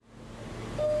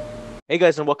Hey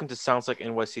guys, and welcome to Sounds Like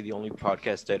NYC, the only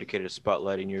podcast dedicated to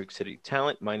spotlighting New York City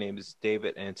talent. My name is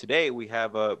David, and today we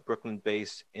have a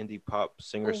Brooklyn-based indie pop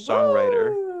singer-songwriter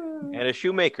Woo! and a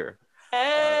shoemaker. Uh,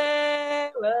 Hey,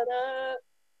 what up?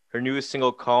 Her newest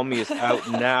single, "Call Me," is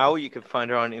out now. You can find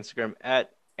her on Instagram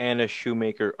at Anna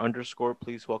Shoemaker _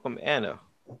 Please welcome Anna.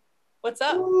 What's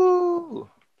up? Woo!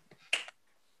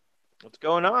 What's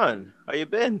going on? How you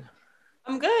been?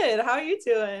 I'm good. How are you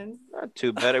doing? Not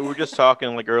too bad. We were just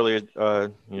talking like earlier,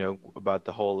 about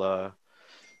the whole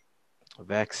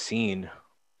vaccine.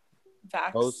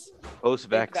 Post Vax, post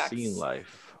big vaccine Vax.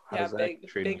 life. Yeah, How's that big,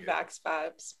 treating big you? Vax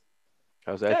vibes.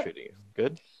 How's that Good. treating you?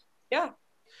 Good? Yeah,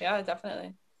 yeah,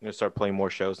 definitely. You're gonna start playing more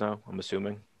shows now, I'm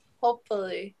assuming.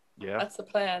 Hopefully, Yeah. that's the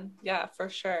plan. Yeah, for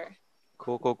sure.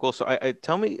 Cool, cool, cool. So I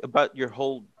tell me about your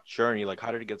whole journey. Like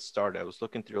how did it get started? I was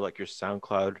looking through like your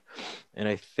SoundCloud, and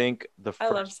I think the I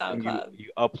love first thing you SoundCloud.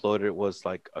 you uploaded was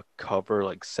like a cover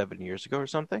like 7 years ago or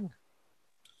something.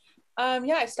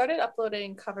 Yeah, I started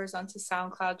uploading covers onto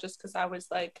SoundCloud just because I was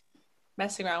like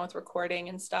messing around with recording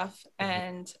and stuff, Mhm.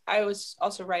 and I was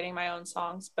also writing my own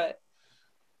songs, but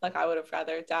like I would have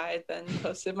rather died than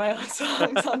posted my own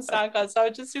songs on SoundCloud. So I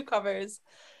would just do covers.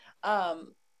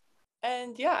 Um,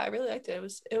 and yeah, I really liked it.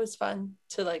 It was fun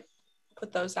to like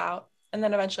put those out. And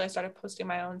then eventually I started posting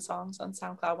my own songs on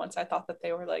SoundCloud once I thought that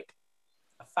they were like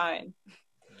fine.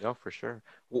 Yeah, for sure.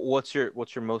 What's your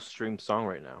most streamed song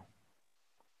right now?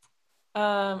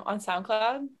 On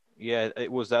SoundCloud. Yeah,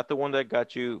 was that the one that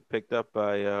got you picked up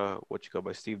by what you call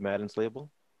by Steve Madden's label?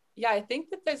 Yeah, I think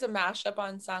that there's a mashup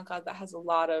on SoundCloud that has a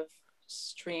lot of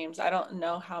streams. I don't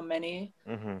know how many.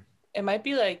 Mm-hmm. It might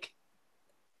be like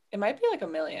it might be like a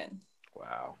million.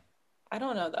 Wow. I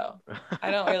don't know though.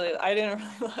 I didn't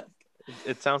really look.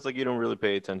 It sounds like you don't really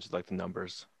pay attention to like the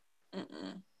numbers.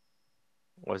 Mm-mm.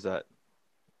 What's that?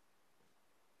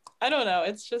 I don't know.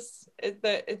 It's just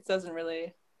it doesn't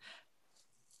really.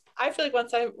 I feel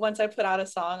like once I put out a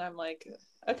song, I'm like,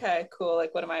 okay, cool.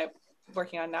 Like, what am I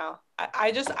working on now?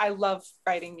 I love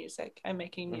writing music and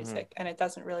making Hmm. music, and it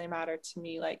doesn't really matter to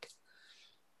me like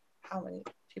how many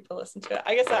people listen to it.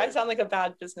 I guess I Right. sound like a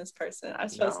bad business person. I'm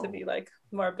supposed to No. be like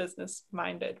more business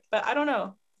minded, but I don't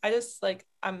know. I just like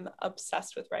I'm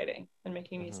obsessed with writing and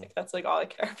making Hmm. music. That's like all I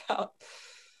care about.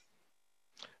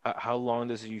 How long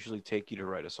does it usually take you to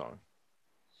write a song?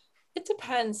 It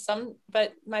depends.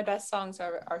 But my best songs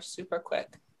are super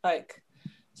quick. Like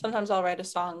sometimes I'll write a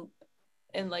song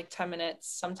in like 10 minutes,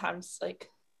 sometimes like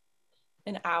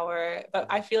an hour. But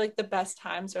I feel like the best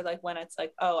times are like when it's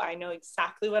like, oh, I know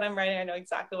exactly what I'm writing. I know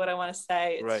exactly what I want to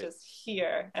say. It's Right. just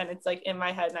here and it's like in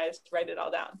my head and I just write it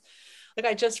all down. Like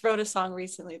I just wrote a song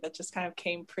recently that just kind of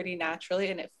came pretty naturally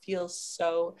and it feels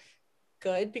so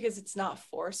good because it's not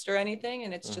forced or anything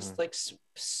and it's Hmm. just like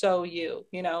so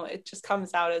it just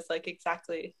comes out as like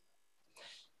exactly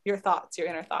your thoughts, your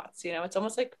inner thoughts, it's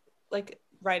almost like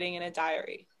writing in a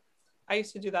diary. I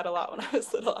used to do that a lot when I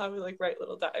was little. I would like write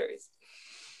little diaries.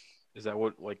 Is that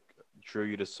what like drew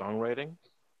you to songwriting?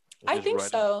 Was I just think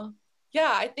writing? so.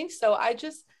 Yeah, I think so.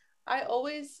 I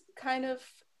always kind of,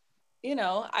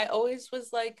 I always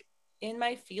was like in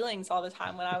my feelings all the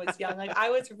time when I was young. Like I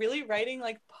was really writing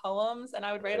like poems and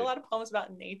I would write a Right. lot of poems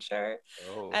about nature.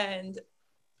 Oh. And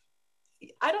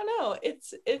I don't know.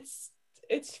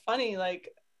 It's funny. Like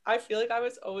I feel like I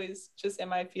was always just in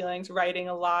my feelings, writing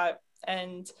a lot,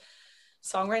 and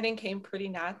songwriting came pretty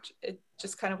natural. It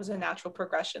just kind of was a natural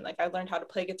progression. Like I learned how to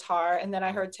play guitar, and then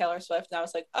I heard Taylor Swift, and I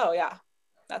was like, oh yeah,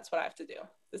 that's what I have to do.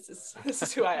 This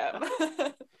is who I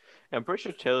am. I'm pretty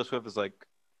sure Taylor Swift is like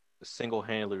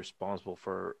single-handedly responsible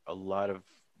for a lot of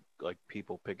like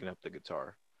people picking up the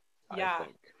guitar, I Yeah,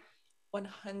 think.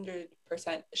 100%.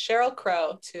 Sheryl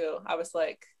Crow too. I was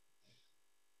like,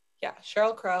 yeah,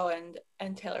 Sheryl Crow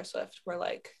and Taylor Swift were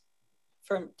like,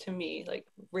 for to me, like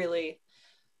really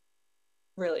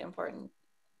really important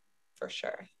for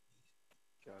sure.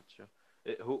 Gotcha.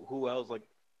 Who else like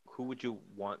who would you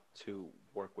want to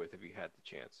work with if you had the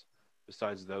chance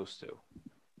besides those two?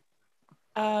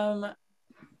 Um,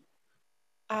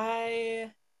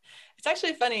 I it's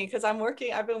actually funny because I've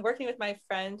been working with my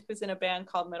friend who's in a band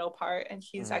called Middle Part, and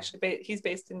Hmm. he's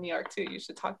based in New York too. You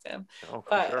should talk to him. Oh, for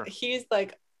But sure. he's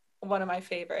like one of my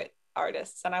favorite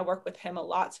artists, and I work with him a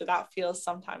lot. So that feels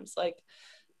sometimes like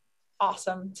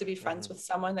awesome to be friends Hmm. with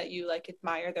someone that you like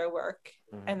admire their work,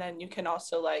 Hmm. and then you can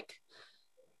also like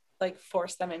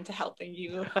force them into helping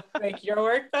you make your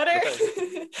work better.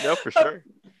 Right. No, for but sure.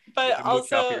 You but can mooch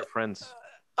off of also your friends.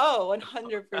 oh,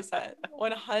 100%.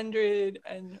 100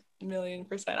 and million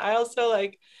percent. I also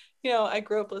like, I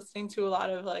grew up listening to a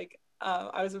lot of like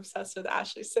I was obsessed with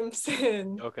Ashley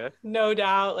Simpson. Okay. No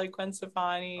Doubt, like Gwen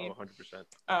Stefani.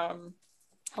 100%.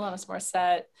 Alanis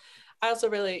Morissette. I also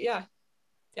really, yeah,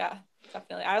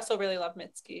 definitely. I also really love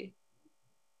Mitski.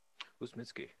 Who's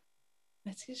Mitski?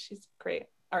 Mitski, she's a great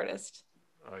artist.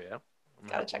 Oh yeah.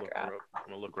 Gotta check her out. I'm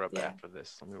gonna look her up after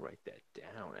this. Let me write that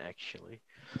down. Actually.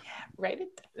 Yeah, write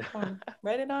it down.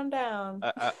 Write it on down.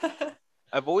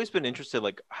 I've always been interested,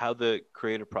 like how the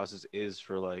creative process is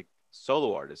for like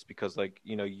solo artists, because like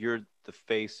you're the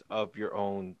face of your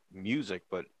own music,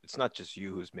 but it's not just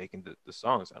you who's making the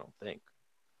songs. I don't think.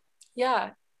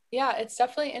 Yeah, it's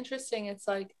definitely interesting. It's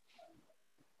like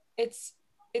it's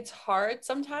hard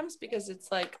sometimes because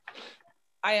it's like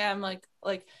I am like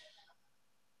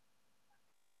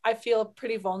I feel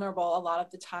pretty vulnerable a lot of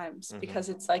the times because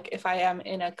it's like if I am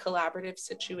in a collaborative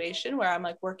situation where I'm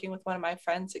like working with one of my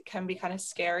friends, it can be kind of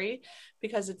scary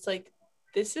because it's like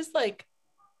this is like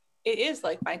it is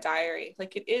like my diary,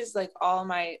 like it is like all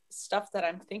my stuff that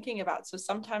I'm thinking about. So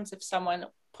sometimes if someone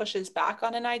pushes back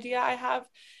on an idea I have,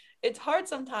 it's hard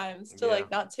sometimes to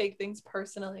like not take things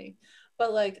personally.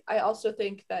 But like I also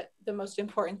think that the most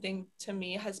important thing to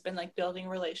me has been like building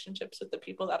relationships with the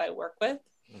people that I work with.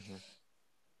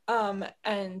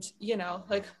 And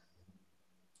like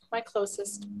my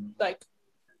closest, like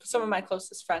some of my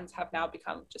closest friends have now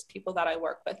become just people that I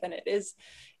work with. And it is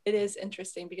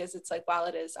interesting because it's like, while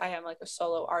I am like a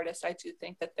solo artist, I do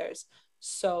think that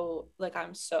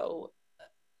I'm so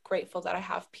grateful that I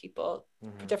have people,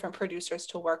 different producers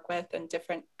to work with and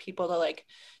different people to like,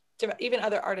 even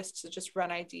other artists to just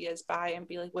run ideas by and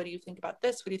be like, what do you think about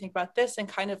this? What do you think about this? And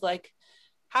kind of like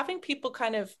having people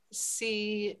kind of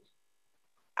see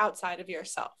outside of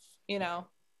yourself. I'm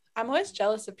always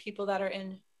jealous of people that are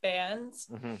in bands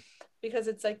because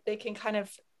it's like they can kind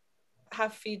of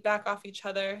have feedback off each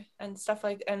other and stuff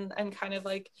like and kind of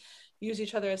like use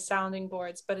each other as sounding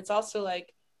boards. But it's also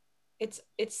like it's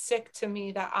sick to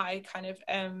me that I kind of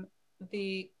am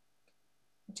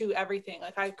do everything.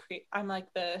 Like I'm like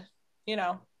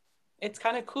it's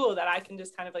kind of cool that I can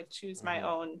just kind of like choose my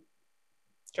own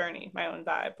journey, my own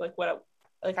vibe,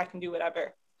 like I can do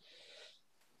whatever.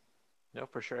 No,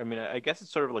 for sure. I mean, I guess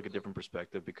it's sort of like a different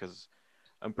perspective because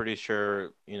I'm pretty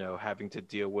sure, having to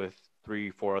deal with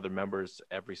 3-4 other members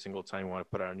every single time you want to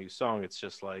put out a new song, it's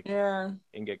just like, it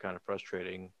can get kind of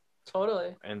frustrating.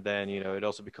 Totally. And then, it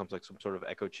also becomes like some sort of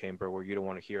echo chamber where you don't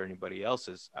want to hear anybody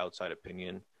else's outside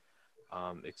opinion,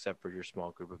 except for your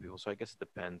small group of people. So I guess it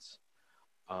depends.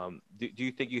 Do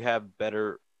you think you have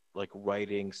better like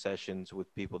writing sessions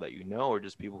with people that or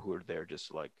just people who are there just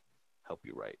to like help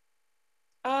you write?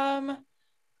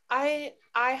 I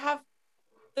have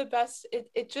the best,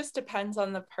 it just depends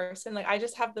on the person. Like I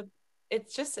just have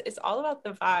it's all about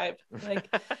the vibe. Like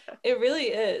it really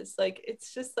is. Like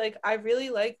it's just like I really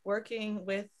like working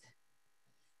with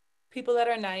people that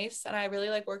are nice, and I really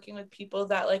like working with people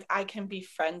that like I can be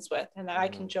friends with and that I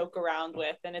can joke around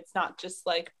with, and it's not just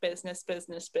like business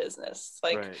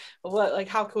like what,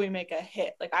 how can we make a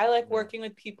hit. Like I like working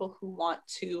with people who want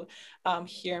to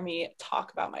hear me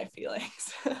talk about my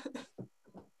feelings.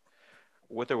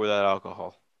 With or without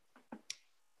alcohol?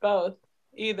 Both.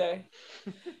 Either.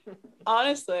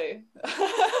 Honestly.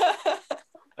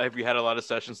 Have you had a lot of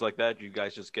sessions like that? Do you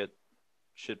guys just get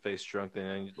shit-faced drunk and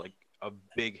then like a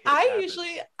big hit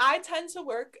I tend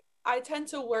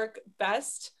to work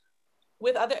best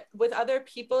with other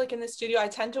people. Like in the studio, I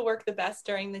tend to work the best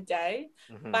during the day.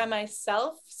 By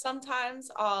myself, sometimes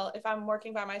if I'm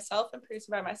working by myself and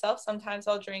producing by myself, sometimes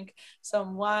I'll drink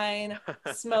some wine,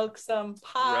 smoke some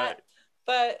pot.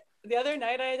 But the other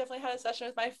night I definitely had a session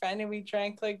with my friend and we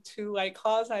drank like 2 White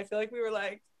Claws, and I feel like we were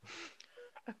like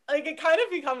it kind of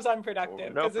becomes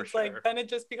unproductive because it's like then it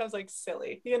just becomes like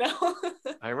silly.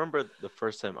 I remember the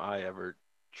first time I ever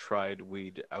tried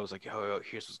weed, I was like, yo,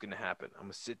 here's what's gonna happen. I'm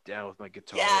gonna sit down with my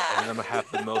guitar and I'm gonna have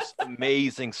the most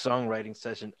amazing songwriting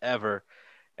session ever.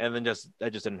 And then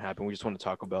that just didn't happen. We just went to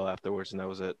Taco Bell afterwards and that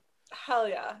was it. Hell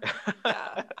yeah.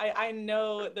 Yeah. I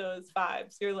know those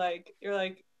vibes. You're like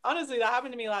honestly, that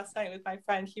happened to me last night with my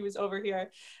friend. He was over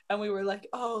here and we were like,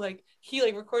 oh, like he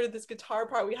like recorded this guitar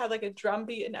part. We had like a drum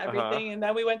beat and everything. And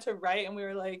then we went to write and we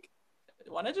were like,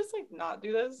 want to just like not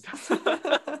do this?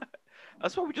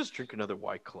 That's why we just drink another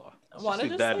White Claw. Want to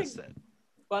just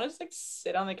like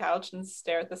sit on the couch and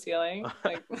stare at the ceiling?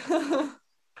 Like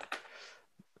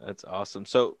That's awesome.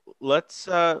 So let's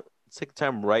take the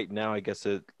time right now, I guess,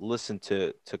 to listen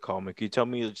to Call Me. Can you tell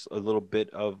me just a little bit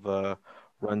of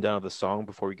rundown of the song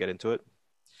before we get into it?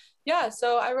 Yeah,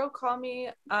 so I wrote Call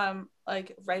Me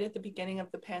like right at the beginning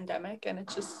of the pandemic, and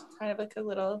it's just kind of like a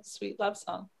little sweet love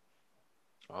song.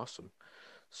 Awesome.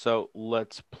 So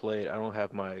let's play it. I don't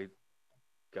have my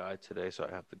guide today, so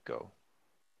I have to go.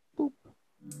 Boop.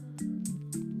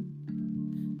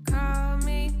 Call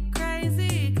me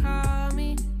crazy, call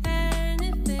me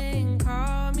anything,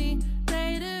 call me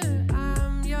later.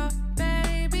 I'm your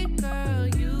baby girl.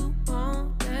 You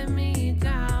won't let me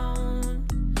down.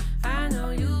 I know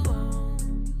you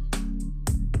won't.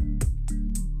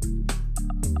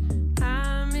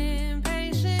 I'm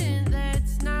impatient.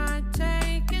 Let's not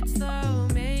take it slow.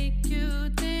 Make you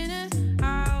dinner.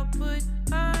 I'll put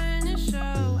on a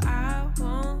show. I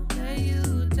won't let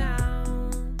you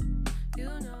down. You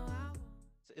know I won't.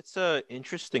 It's a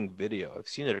interesting video. I've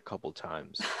seen it a couple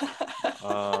times.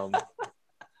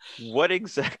 What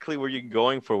exactly were you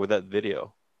going for with that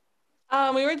video?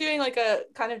 We were doing like a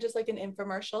kind of just like an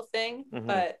infomercial thing, Mhm.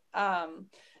 but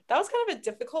that was kind of a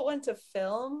difficult one to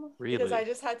film because Really? I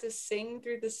just had to sing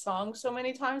through the song so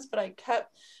many times, but I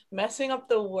kept messing up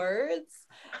the words.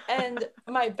 And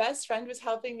my best friend was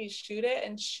helping me shoot it,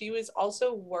 and she was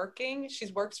also working. She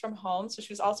works from home, so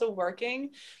she was also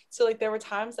working. So like there were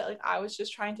times that like I was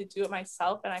just trying to do it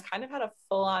myself, and I kind of had a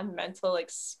full-on mental like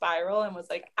spiral and was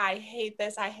like, I hate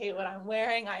this. I hate what I'm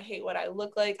wearing. I hate what I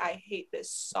look like. I hate this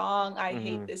song. I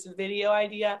hate Mhm. this video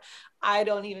idea. I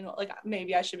don't even like,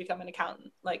 maybe I should become an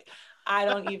accountant. Like, I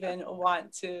don't even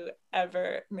want to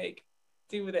ever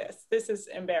do this. This is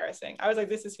embarrassing. I was like,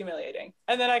 this is humiliating.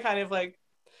 And then I kind of like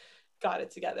got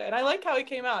it together. And I like how it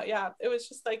came out. Yeah. It was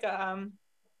just like a kind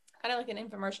of like an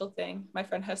infomercial thing. My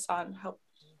friend Hassan helped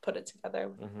put it together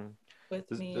Mhm. with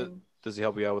Does, me. does does he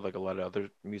help you out with like a lot of other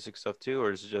music stuff too,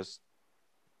 or is it just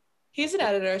He's an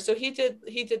editor, so he did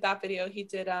that video. He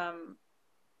did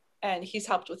and he's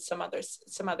helped with some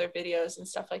other videos and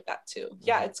stuff like that too.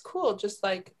 Yeah, it's cool just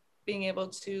like being able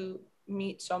to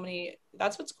meet so many.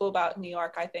 That's what's cool about New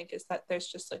York, I think, is that there's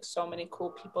just like so many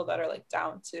cool people that are like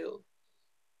down to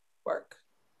work.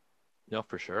 no,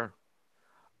 for sure.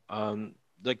 Um,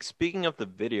 like speaking of the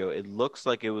video, it looks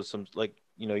like it was some like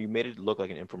you made it look like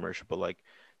an infomercial, but like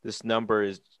this number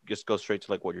is just go straight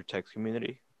to like what your text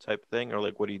community type thing, or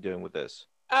like what are you doing with this?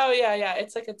 Oh yeah, yeah,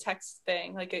 it's like a text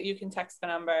thing. Like you can text the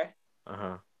number.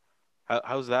 Uh-huh.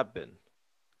 How's that been?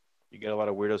 You get a lot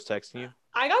of weirdos texting you?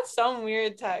 I got some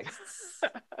weird texts.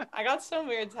 I got some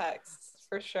weird texts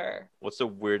for sure. What's the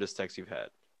weirdest text you've had?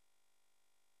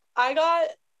 I got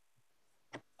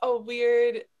a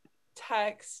weird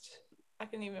text. I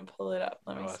can even pull it up.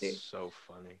 Let me Oh, that's see. so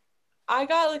funny. I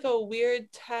got like a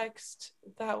weird text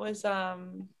that was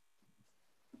um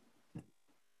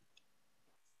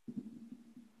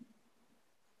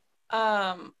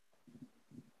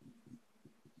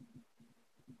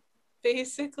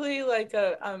basically like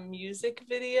a music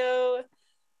video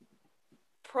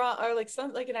or like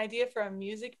some like an idea for a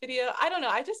music video. I don't know.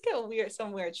 I just get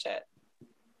some weird shit.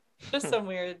 Just some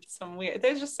weird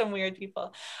there's just some weird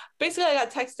people. Basically, I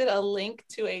got texted a link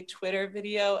to a Twitter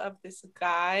video of this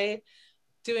guy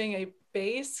doing a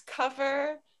bass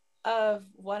cover of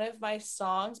one of my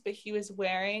songs, but he was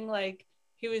wearing like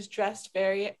he was dressed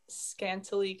very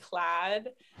scantily clad,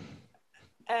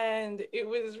 and it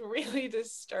was really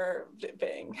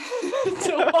disturbing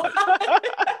to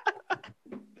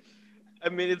watch. I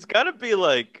mean, it's gotta be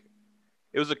like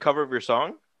it was a cover of your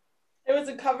song. It was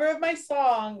a cover of my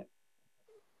song,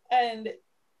 and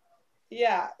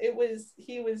yeah,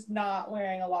 he was not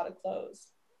wearing a lot of clothes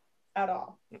at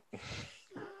all.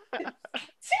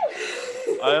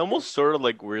 I almost sort of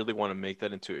like really want to make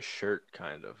that into a shirt,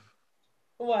 kind of.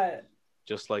 What?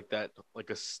 Just like that,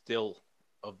 like a still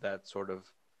of that sort of,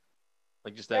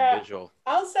 like just that visual.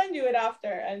 I'll send you it after,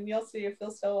 and you'll see if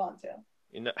you'll still want to.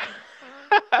 You know,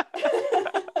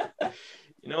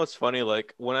 you know what's funny?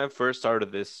 Like when I first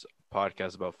started this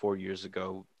podcast about 4 years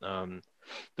ago,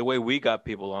 the way we got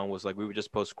people on was like we would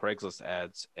just post Craigslist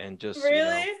ads and just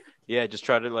really, yeah, just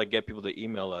try to like get people to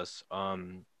email us.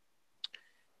 And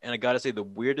I gotta say the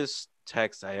weirdest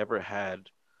text I ever had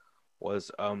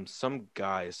was some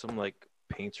guy, some like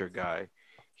painter guy.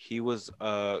 He was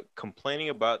complaining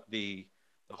about the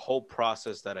whole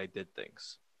process that I did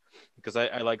things. Because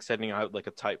I like sending out like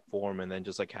a type form and then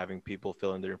just like having people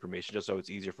fill in their information just so it's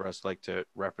easier for us like to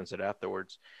reference it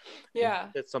afterwards. yeah.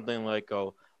 It's something like, I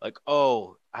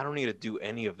don't need to do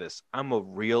any of this. I'm a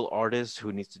real artist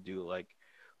who needs to do like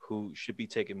who should be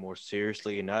taken more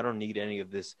seriously, and I don't need any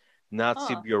of this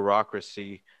Nazi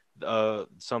bureaucracy,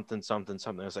 something, something,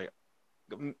 something. It's like,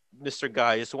 Mr.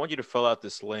 Guy, I just want you to fill out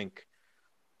this link,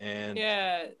 and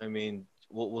Yeah, I mean,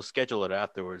 we'll schedule it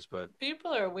afterwards, but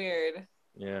people are weird.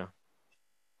 yeah,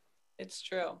 It's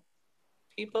true.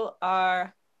 People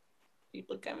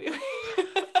can be weird.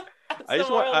 I the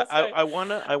just want. moral of the story. I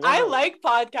wanna. I like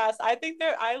podcasts.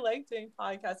 I like doing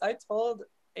podcasts. I told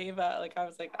Ava, like, I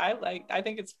was like, I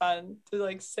think it's fun to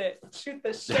like shoot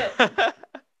the shit.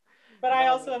 But I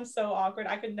also am so awkward.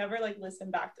 I could never like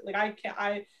listen back to, like,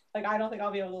 I don't think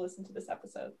I'll be able to listen to this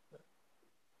episode.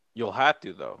 You'll have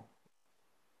to though.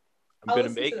 I'm I'll gonna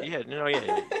listen make to it.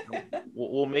 yeah.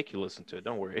 We'll make you listen to it.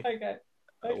 Don't worry. Okay.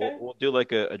 We'll do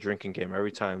like a drinking game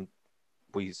every time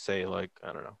we say, like,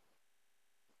 I don't know.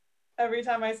 Every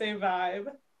time I say vibe.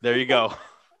 There you go.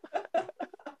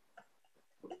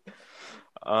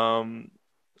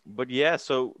 But yeah,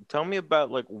 so tell me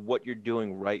about like what you're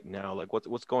doing right now. Like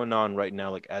what's going on right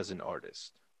now, like as an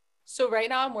artist. So right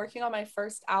now I'm working on my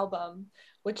first album,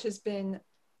 which has been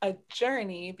a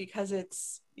journey because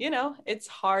it's, it's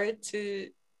hard to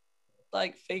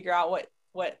like figure out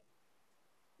what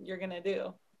you're gonna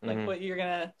do, like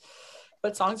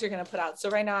what songs you're gonna put out. So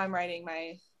right now I'm writing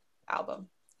my album,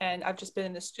 and I've just been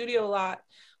in the studio a lot,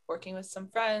 working with some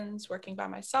friends, working by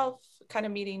myself, kind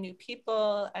of meeting new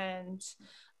people, and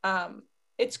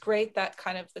it's great that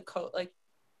kind of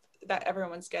that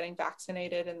everyone's getting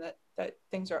vaccinated and that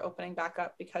things are opening back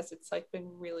up, because it's like been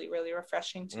really, really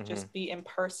refreshing to just be in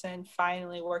person,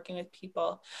 finally working with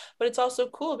people. But it's also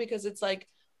cool because it's like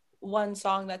one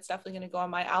song that's definitely going to go on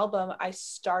my album. I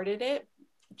started it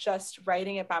just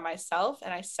writing it by myself,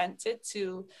 and I sent it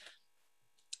to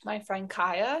my friend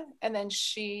Kaya, and then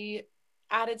she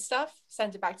added stuff,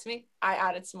 sent it back to me. I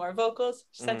added some more vocals,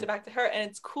 sent it back to her. And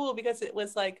it's cool because it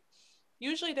was like,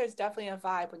 usually there's definitely a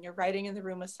vibe when you're writing in the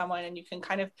room with someone and you can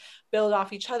kind of build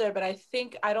off each other. But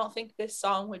I don't think this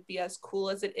song would be as cool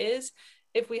as it is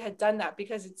if we had done that,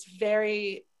 because it's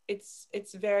very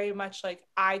much like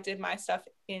I did my stuff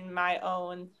in my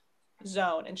own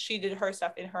zone and she did her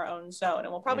stuff in her own zone.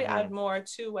 And we'll probably add more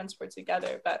too once we're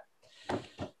together, but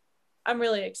I'm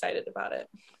really excited about it.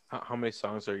 How many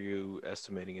songs are you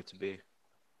estimating it to be?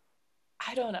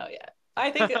 I don't know yet.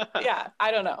 I think,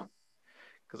 I don't know.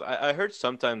 Because I heard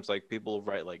sometimes like people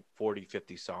write like 40,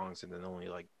 50 songs and then only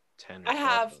like 10. I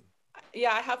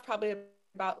have probably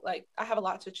about like, I have a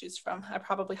lot to choose from. I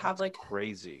probably have like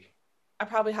crazy. I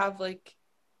probably have like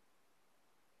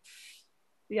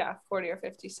 40 or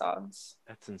 50 songs.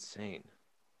 That's insane.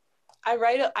 I'm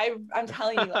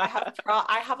telling you,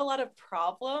 I have a lot of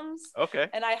problems. Okay.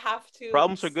 And I have to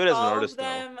problems are good as an artist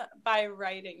them though. By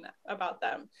writing about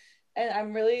them.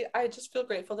 And I just feel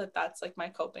grateful that that's like my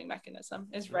coping mechanism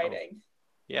is writing,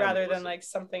 rather than like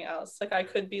something else. Like I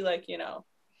could be like,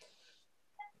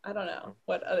 I don't know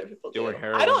what other people do.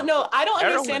 I don't know. I don't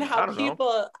understand how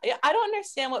people. I don't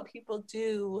understand what people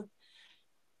do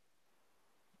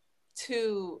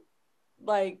to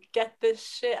like get this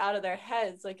shit out of their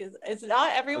heads. Like, is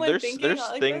not everyone thinking? There's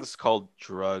like things this? called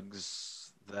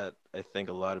drugs that I think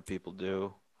a lot of people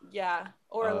do. Yeah,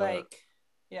 or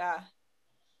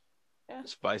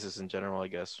spices in general, I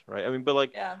guess, right? I mean, but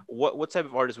like, what type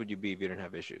of artist would you be if you didn't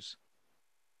have issues?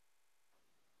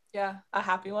 Yeah, a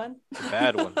happy one. A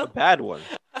bad one. A bad one.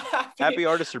 Happy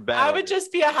artists are bad. I would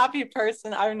just be a happy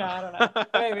person. I don't know.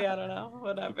 Maybe, I don't know.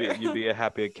 Whatever. You'd be a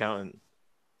happy accountant.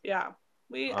 Yeah.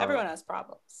 Everyone has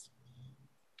problems.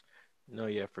 No,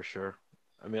 yeah, for sure.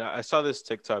 I mean, I saw this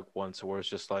TikTok once where it's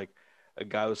just like a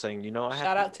guy was saying,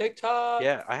 shout out TikTok.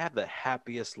 Yeah, I have the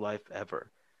happiest life ever.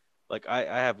 Like I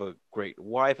have a great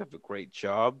wife, I have a great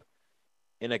job,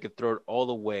 and I could throw it all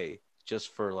away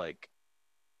just for like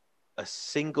a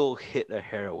single hit of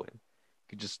heroin.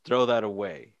 Could just throw that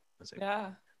away. I was like,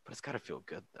 but it's gotta feel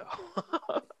good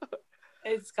though.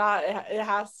 It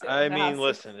has to. I mean,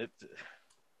 listen,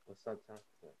 let's not talk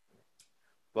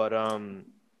about it.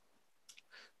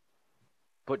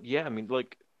 But yeah, I mean,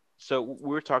 like, so we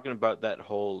were talking about that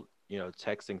whole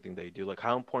texting thing they do. Like,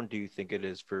 how important do you think it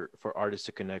is for artists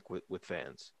to connect with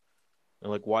fans, and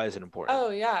like why is it important? Oh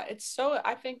yeah,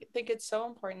 I think it's so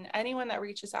important. Anyone that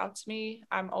reaches out to me,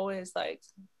 I'm always like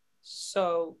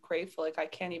so grateful. Like I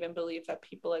can't even believe that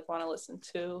people like want to listen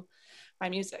to my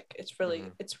music. It's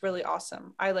really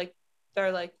awesome.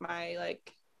 They're like my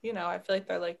like, I feel like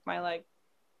they're like my like,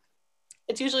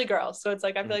 it's usually girls, so it's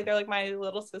like I feel like they're like my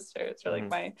little sisters, or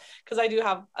like because I do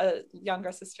have a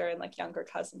younger sister and like younger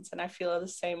cousins, and I feel the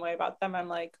same way about them. I'm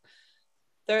like,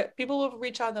 people will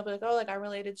reach out and they'll be like, oh, like I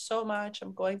related so much,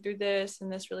 I'm going through this and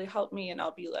this really helped me, and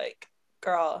I'll be like,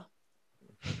 girl,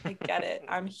 I get it,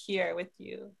 I'm here with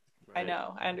you. Right. I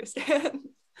know, I understand.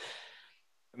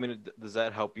 I mean, does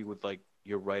that help you with like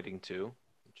your writing too,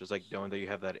 just like knowing that you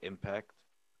have that impact?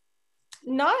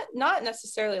 Not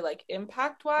necessarily like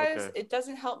impact wise. Okay. It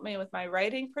doesn't help me with my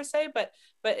writing per se, but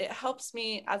it helps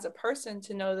me as a person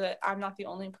to know that I'm not the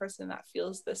only person that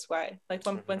feels this way. Like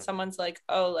when someone's like,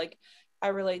 oh, like I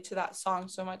relate to that song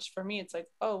so much, for me it's like,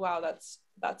 oh wow, that's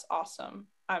awesome,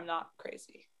 I'm not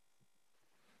crazy.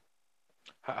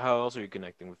 How else are you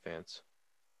connecting with fans?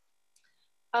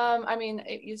 I mean,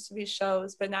 it used to be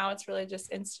shows, but now it's really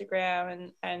just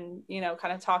Instagram and you know,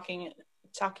 kind of talking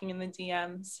in the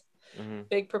DMs.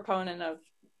 Big proponent of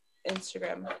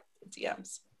Instagram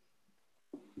DMs.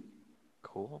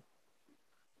 Cool.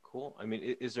 I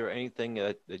mean, is there anything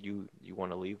that you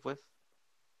want to leave with?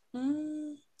 I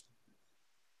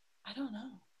don't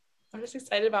know. I'm just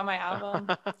excited about my album.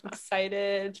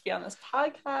 Excited to be on this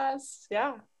podcast.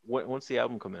 Yeah. When's the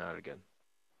album coming out again?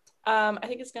 I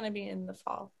think it's going to be in the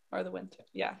fall or the winter.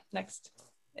 Yeah,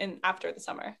 after the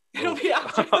summer. It'll be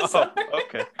after the summer.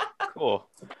 Okay, cool.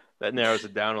 That narrows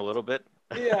it down a little bit.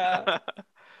 Yeah.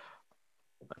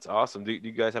 That's awesome. Do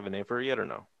you guys have a name for it yet or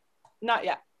no? Not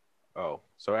yet. Oh,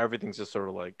 so everything's just sort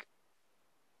of like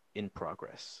in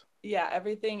progress. Yeah,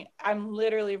 everything. I'm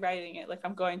literally writing it like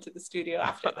I'm going to the studio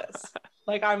after this.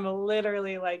 Like I'm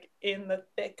literally like in the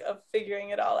thick of figuring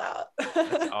it all out.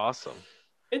 That's awesome.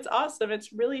 It's awesome.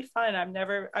 It's really fun. I've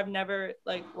never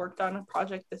like worked on a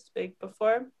project this big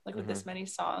before, like with this many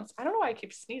songs. I don't know why I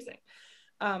keep sneezing.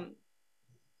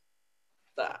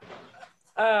 But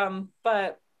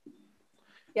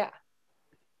yeah.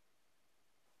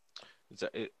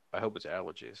 I hope it's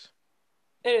allergies.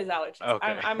 It is allergies.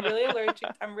 Okay. I'm really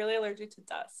allergic. I'm really allergic to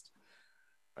dust.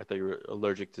 I thought you were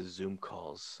allergic to Zoom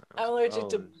calls. I'm allergic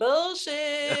to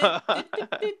bullshit.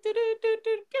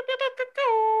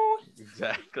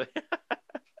 Exactly.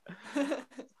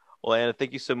 Well, Anna,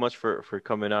 thank you so much for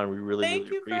coming on. We really thank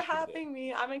you for having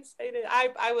me. I'm excited.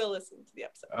 I will listen to the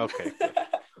episode. Okay. Good.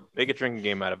 Make a drinking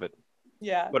game out of it.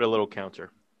 Yeah. Put a little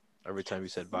counter every time you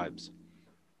said vibes.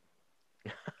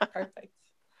 Perfect.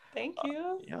 Thank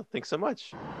you. Yeah, thanks so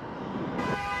much.